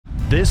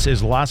This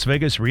is Las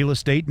Vegas Real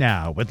Estate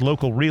Now with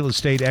local real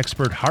estate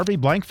expert Harvey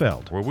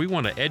Blankfeld. Where we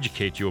want to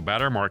educate you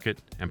about our market,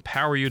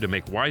 empower you to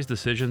make wise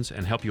decisions,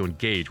 and help you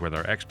engage with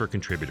our expert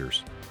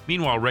contributors.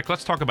 Meanwhile, Rick,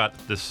 let's talk about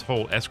this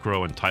whole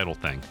escrow and title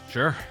thing.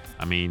 Sure.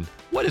 I mean,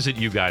 what is it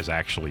you guys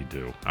actually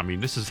do? I mean,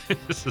 this is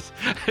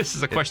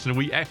a question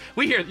we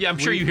hear. Yeah, I'm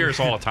sure you hear us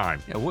all the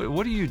time. Yeah,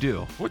 what do you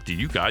do? What do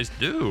you guys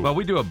do? Well,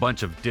 we do a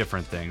bunch of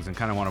different things and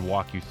kind of want to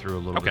walk you through a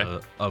little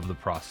bit of the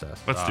process.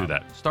 Let's do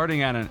that.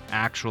 Starting at an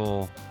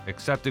actual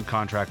accepted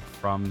contract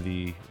from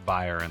the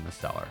buyer and the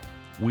seller.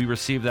 We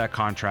receive that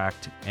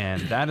contract,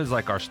 and that is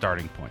like our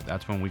starting point.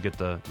 That's when we get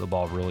the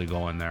ball really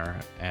going there.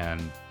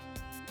 And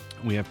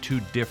we have two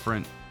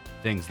different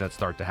things that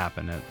start to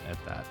happen at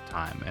that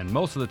time. And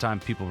most of the time,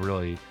 people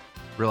really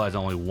realize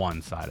only one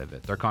side of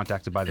it. They're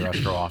contacted by their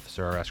escrow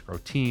officer or escrow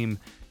team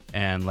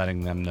and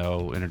letting them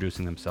know,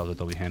 introducing themselves, that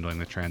they'll be handling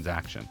the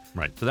transaction.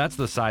 Right. So that's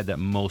the side that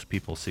most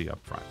people see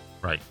up front.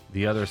 Right.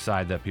 The other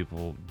side that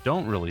people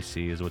don't really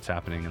see is what's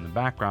happening in the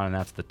background, and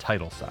that's the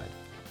title side.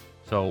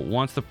 So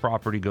once the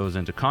property goes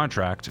into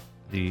contract,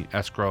 the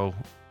escrow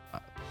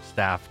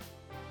staff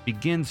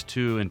begins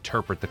to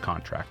interpret the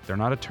contract. They're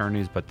not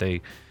attorneys, but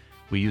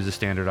we use a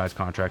standardized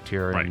contract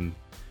here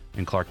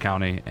in Clark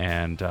County,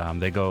 and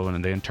they go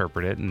and they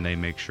interpret it, and they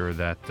make sure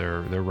that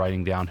they're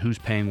writing down who's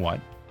paying what.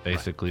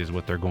 Basically, is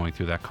what they're going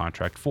through that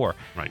contract for.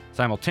 Right.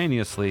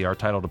 Simultaneously, our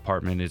title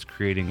department is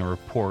creating a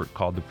report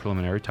called the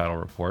preliminary title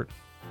report,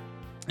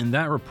 and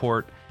that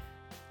report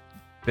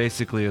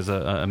basically is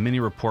a mini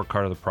report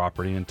card of the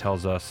property and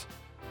tells us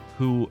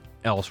who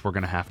else we're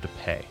going to have to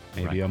pay.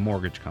 Maybe a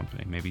mortgage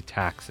company, maybe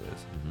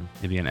taxes,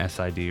 maybe an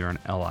SID or an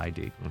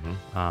LID.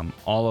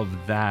 All of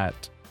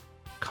that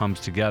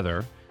comes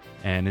together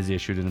and is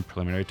issued in a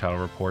preliminary title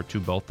report to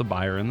both the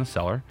buyer and the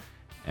seller.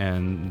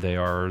 And they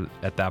are,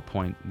 at that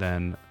point,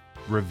 then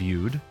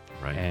reviewed.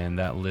 Right. And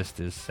that list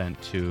is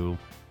sent to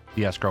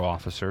the escrow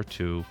officer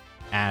to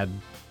add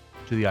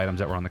to the items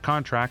that were on the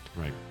contract.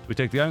 Right. We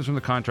take the items from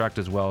the contract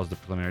as well as the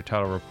preliminary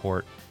title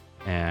report,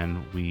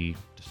 and we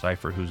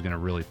decipher who's going to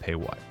really pay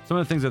what. Some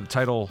of the things that the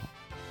title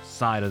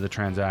side of the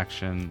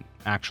transaction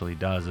actually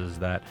does is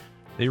that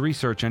they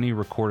research any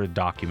recorded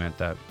document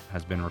that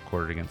has been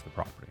recorded against the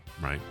property.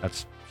 Right.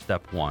 That's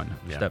step one.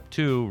 Yeah. Step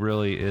two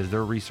really is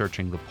they're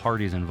researching the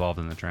parties involved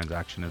in the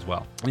transaction as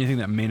well. Anything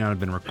that may not have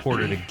been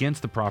recorded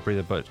against the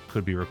property but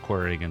could be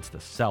recorded against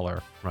the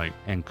seller. Right.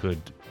 And could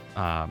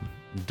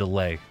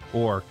delay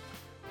or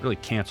really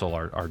cancel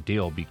our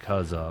deal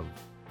because of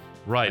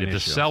Right. an If the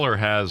issue. seller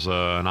has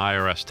an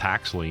IRS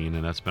tax lien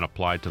and that's been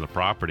applied to the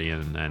property,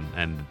 and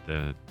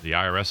the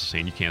IRS is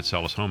saying you can't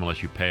sell this home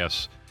unless you pay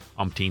us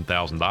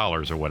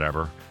 $1,000 or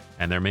whatever,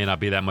 and there may not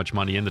be that much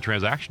money in the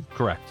transaction.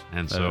 Correct.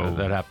 And so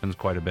that happens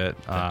quite a bit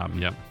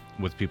yep.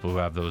 with people who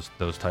have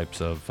those types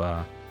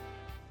of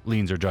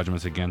liens or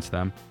judgments against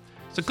them.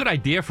 It's a good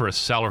idea for a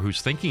seller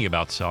who's thinking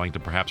about selling to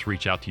perhaps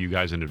reach out to you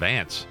guys in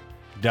advance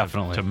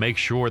Definitely. to make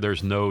sure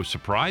there's no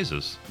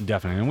surprises.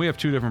 Definitely. And we have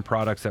two different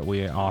products that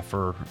we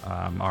offer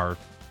our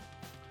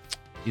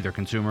either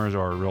consumers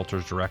or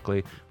realtors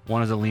directly.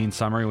 One is a lien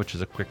summary, which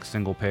is a quick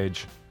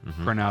single-page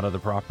printout of the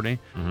property,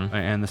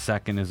 and the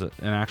second is an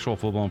actual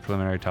full-blown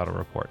preliminary title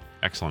report.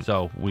 Excellent.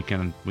 So we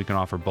can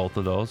offer both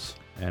of those,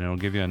 and it'll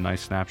give you a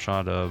nice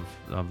snapshot of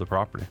the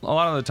property. A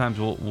lot of the times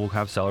we'll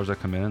have sellers that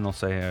come in and they'll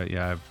say,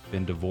 yeah, I've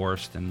been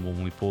divorced, and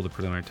when we pull the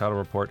preliminary title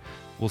report,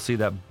 we'll see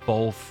that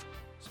both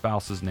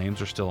spouses'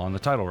 names are still on the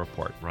title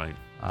report. Right.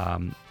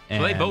 So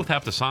So they both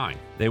have to sign.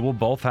 They will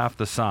both have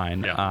to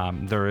sign. Yeah.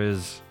 There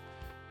is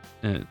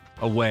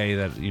a way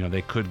that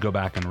they could go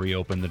back and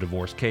reopen the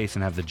divorce case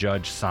and have the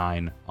judge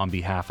sign on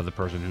behalf of the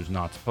person who's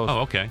not supposed Oh,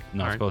 okay.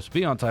 not All right. supposed to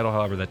be on title.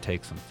 However, that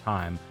takes some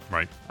time.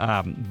 Right.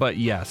 But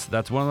yes,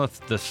 that's one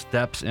of the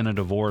steps in a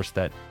divorce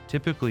that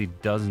typically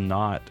does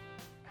not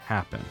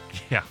happen.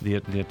 Yeah. The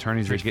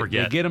attorneys they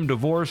forget. get them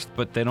divorced,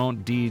 but they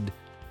don't deed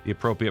the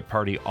appropriate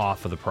party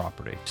off of the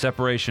property.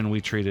 Separation,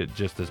 we treat it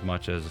just as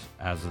much as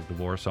a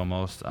divorce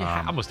almost. You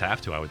almost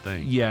have to, I would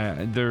think.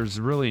 Yeah, there's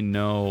really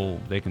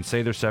they can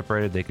say they're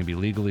separated, they can be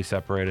legally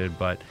separated,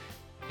 but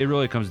it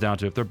really comes down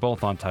to if they're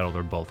both on title,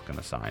 they're both going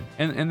to sign.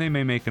 And they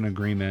may make an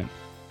agreement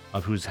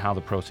of how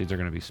the proceeds are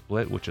going to be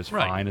split, which is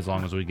Right. fine as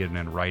long as we get it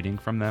in writing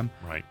from them.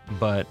 Right.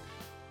 But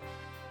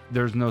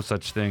there's no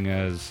such thing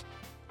as,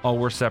 oh,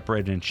 we're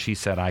separated and she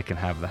said I can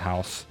have the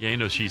house.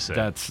 Yeah, she said.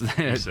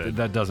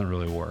 That doesn't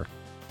really work.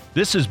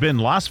 This has been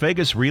Las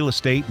Vegas Real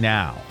Estate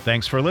Now.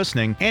 Thanks for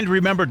listening, and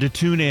remember to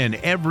tune in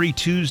every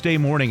Tuesday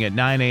morning at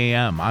 9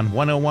 a.m. on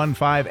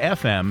 101.5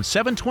 FM,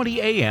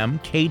 720 a.m.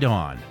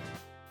 KDAWN.